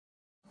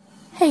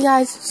Hey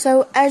guys,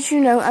 so as you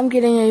know, I'm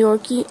getting a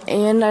Yorkie,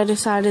 and I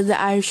decided that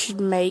I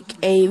should make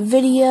a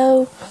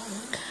video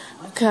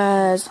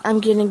because I'm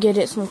gonna get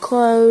it some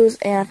clothes,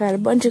 and I've had a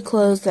bunch of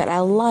clothes that I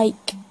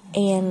like,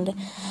 and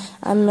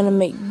I'm gonna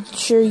make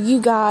sure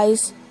you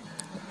guys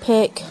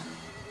pick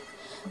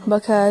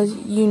because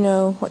you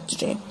know what to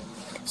do.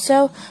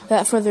 So,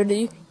 without further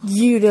ado,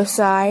 you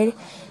decide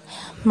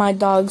my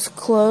dog's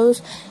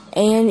clothes,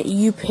 and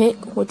you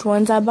pick which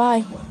ones I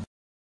buy.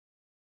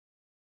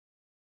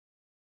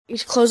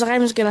 Each clothes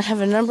item is going to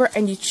have a number,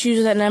 and you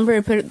choose that number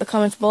and put it in the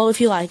comments below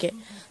if you like it.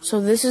 So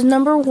this is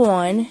number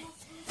 1.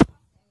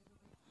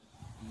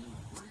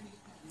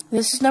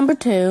 This is number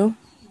 2.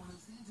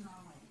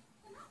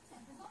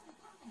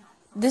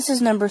 This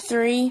is number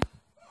 3.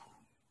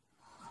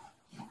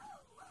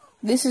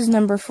 This is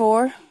number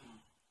 4.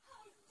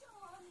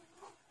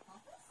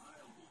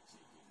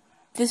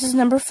 This is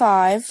number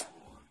 5.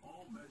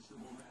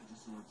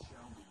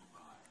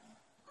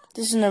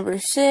 This is number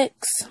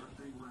 6.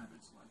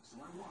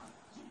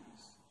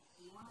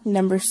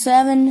 Number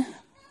 7,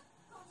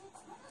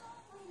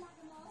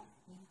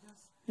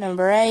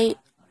 number 8,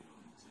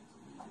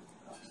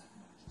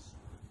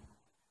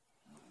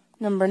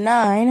 number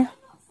 9,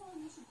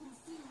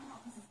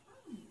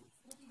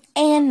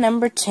 and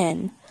number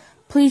 10.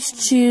 Please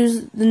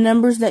choose the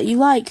numbers that you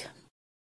like.